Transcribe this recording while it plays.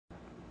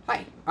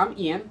Hi, I'm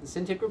Ian, the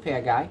Cintiq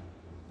repair guy.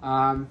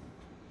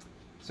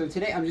 So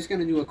today I'm just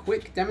going to do a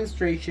quick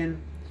demonstration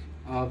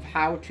of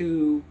how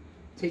to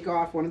take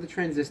off one of the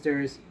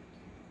transistors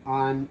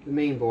on the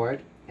main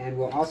board, and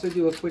we'll also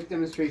do a quick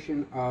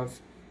demonstration of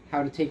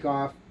how to take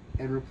off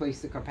and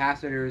replace the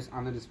capacitors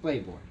on the display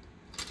board.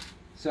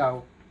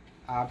 So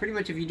pretty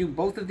much if you do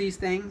both of these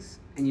things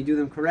and you do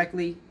them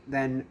correctly,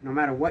 then no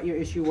matter what your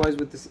issue was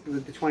with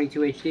the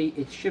 22HD,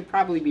 it should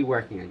probably be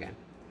working again.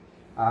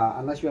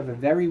 Unless you have a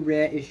very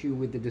rare issue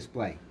with the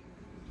display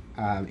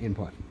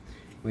input,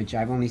 which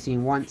I've only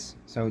seen once,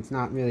 so it's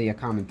not really a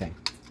common thing.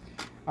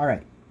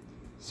 Alright,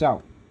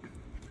 so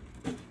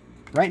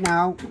right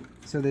now,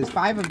 so there's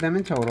 5 of them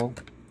in total.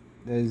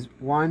 There's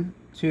 1,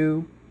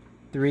 2,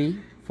 3,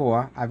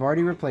 4. I've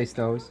already replaced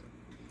those,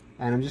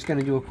 and I'm just going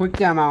to do a quick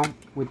demo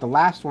with the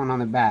last one on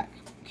the back,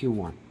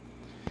 Q1.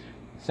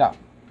 So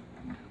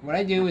what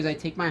I do is I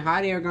take my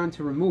hot air gun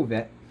to remove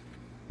it.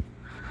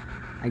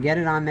 I get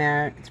it on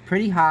there. It's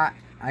pretty hot.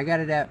 I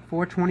got it at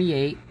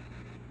 428,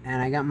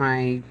 and I got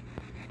my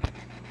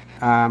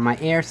my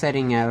air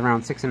setting at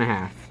around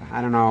 6.5.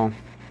 I don't know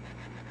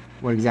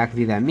what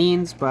exactly that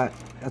means, but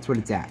that's what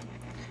it's at.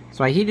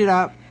 So I heat it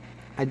up.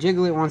 I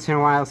jiggle it once in a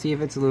while, see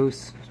if it's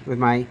loose with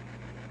my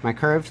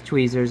curved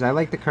tweezers. I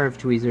like the curved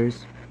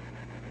tweezers.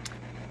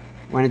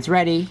 When it's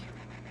ready,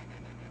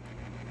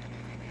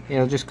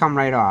 it'll just come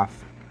right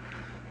off.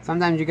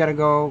 Sometimes you gotta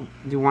go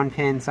do one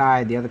pin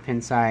side, the other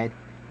pin side.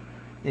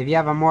 If you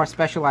have a more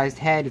specialized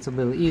head, it's a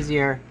little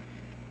easier,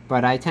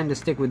 but I tend to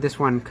stick with this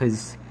one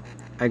because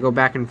I go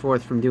back and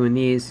forth from doing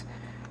these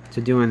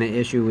to doing the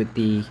issue with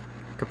the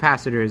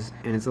capacitors,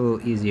 and it's a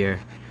little easier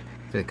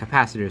for the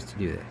capacitors to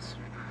do this.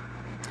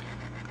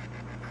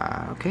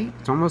 Okay,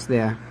 it's almost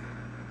there.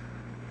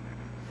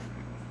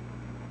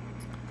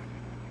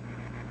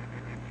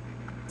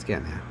 It's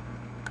getting there.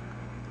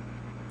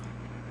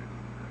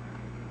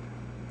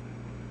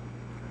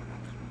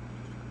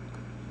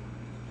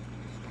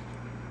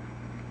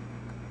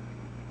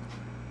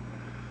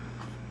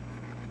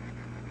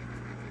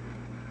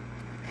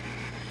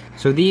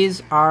 So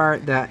these are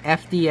the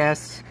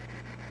FDS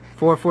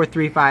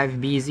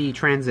 4435BZ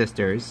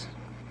transistors,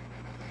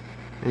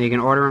 and you can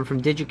order them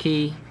from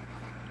Digikey.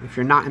 If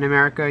you're not in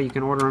America, you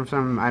can order them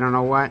from I don't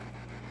know what,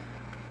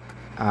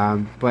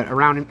 but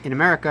around in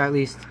America at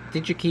least,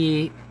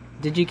 Digikey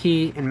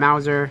and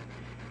Mauser,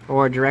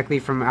 or directly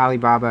from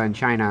Alibaba in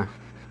China.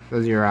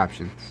 Those are your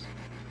options.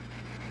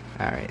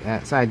 Alright,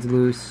 that side's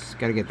loose,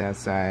 gotta get that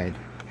side.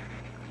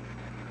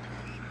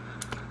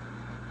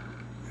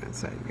 That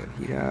side gotta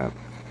heat up.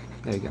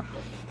 There you go.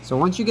 So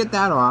once you get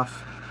that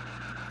off,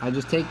 I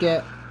just take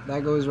it,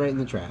 that goes right in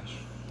the trash.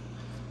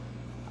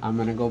 I'm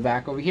going to go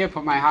back over here,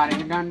 put my hot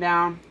air gun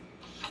down,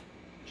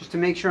 just to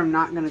make sure I'm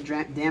not going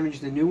to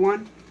damage the new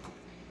one.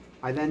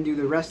 I then do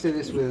the rest of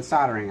this with a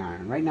soldering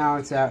iron. Right now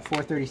it's at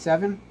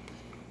 437.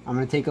 I'm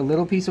going to take a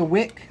little piece of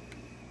wick.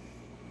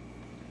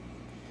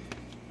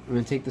 I'm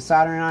going to take the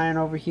soldering iron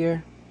over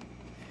here.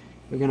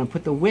 We're going to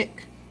put the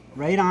wick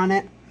right on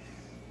it.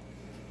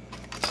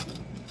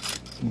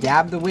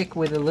 Dab the wick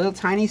with a little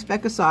tiny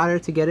speck of solder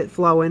to get it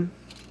flowing,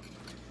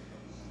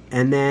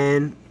 and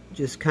then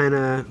just kind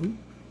of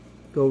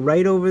go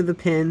right over the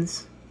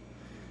pins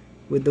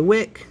with the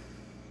wick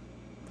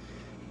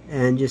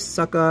and just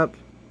suck up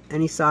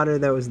any solder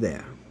that was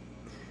there.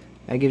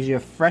 That gives you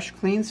a fresh,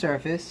 clean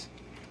surface.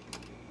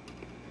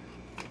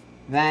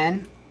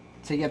 Then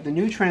to get the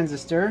new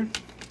transistor,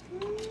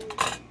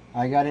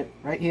 I got it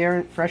right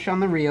here fresh on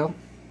the reel.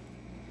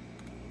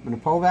 I'm going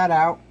to pull that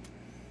out.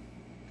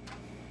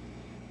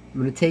 I'm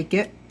going to take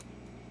it,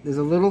 there's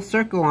a little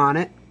circle on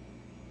it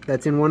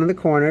that's in one of the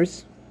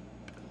corners,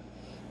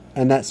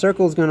 and that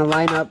circle is going to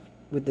line up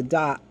with the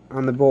dot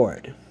on the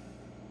board.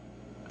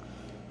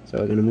 So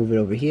we're going to move it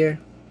over here.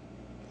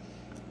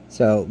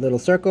 So little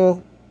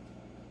circle,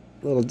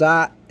 little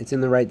dot, it's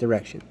in the right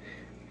direction.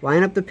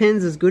 Line up the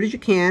pins as good as you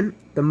can.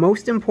 The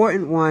most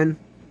important one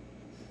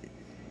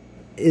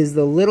is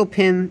the little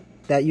pin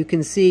that you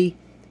can see.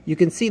 You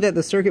can see that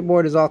the circuit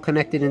board is all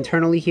connected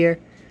internally here,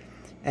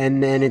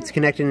 and then it's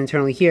connected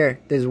internally here.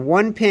 There's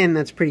one pin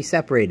that's pretty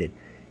separated,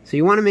 so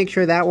you want to make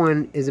sure that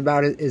one is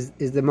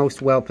is the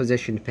most well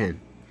positioned pin.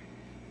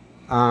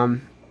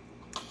 Then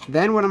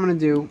what I'm going to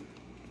do,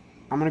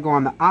 I'm going to go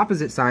on the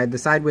opposite side, the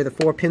side where the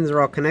 4 pins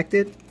are all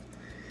connected.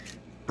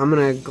 I'm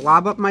going to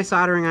glob up my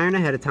soldering iron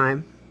ahead of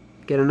time,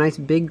 get a nice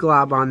big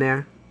glob on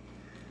there.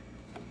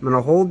 I'm going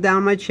to hold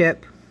down my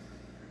chip,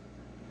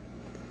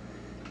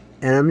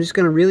 and I'm just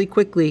going to really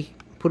quickly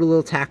put a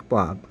little tack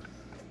blob.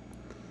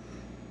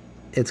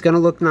 It's going to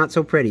look not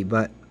so pretty,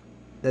 but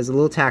there's a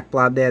little tack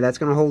blob there. That's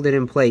going to hold it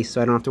in place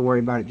so I don't have to worry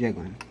about it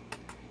jiggling.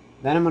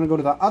 Then I'm going to go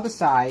to the other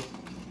side.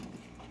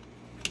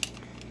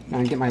 I'm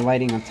going to get my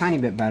lighting a tiny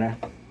bit better.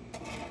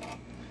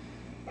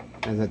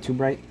 Is that too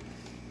bright?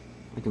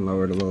 I can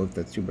lower it a little if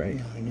that's too bright.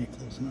 Yeah, I get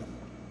close enough.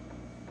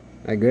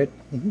 That good?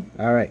 Mm-hmm.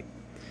 All right.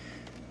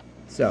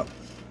 So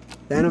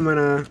then I'm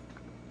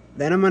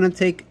gonna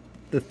take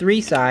the 3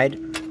 side.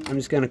 I'm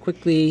just gonna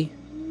quickly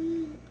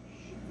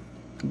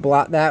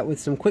Blot that with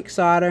some quick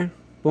solder.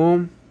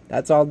 Boom,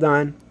 that's all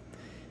done.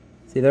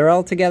 See, they're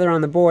all together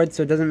on the board,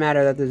 so it doesn't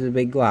matter that there's a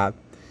big glob.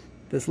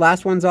 This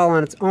last one's all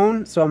on its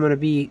own, so I'm going to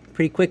be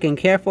pretty quick and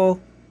careful.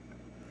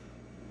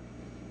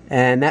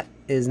 And that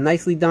is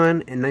nicely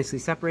done and nicely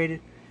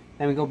separated.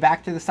 Then we go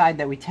back to the side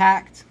that we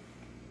tacked,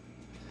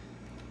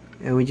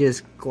 and we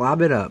just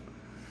glob it up.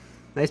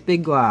 Nice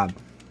big glob,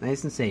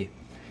 nice and safe.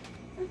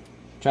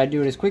 Try to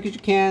do it as quick as you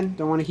can.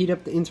 Don't want to heat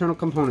up the internal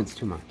components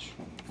too much.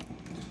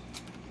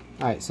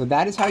 Alright, so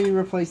that is how you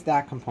replace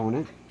that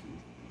component.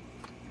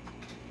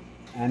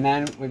 And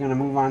then we're going to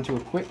move on to a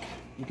quick,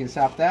 you can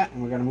stop that,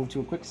 and we're going to move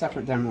to a quick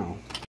separate demo.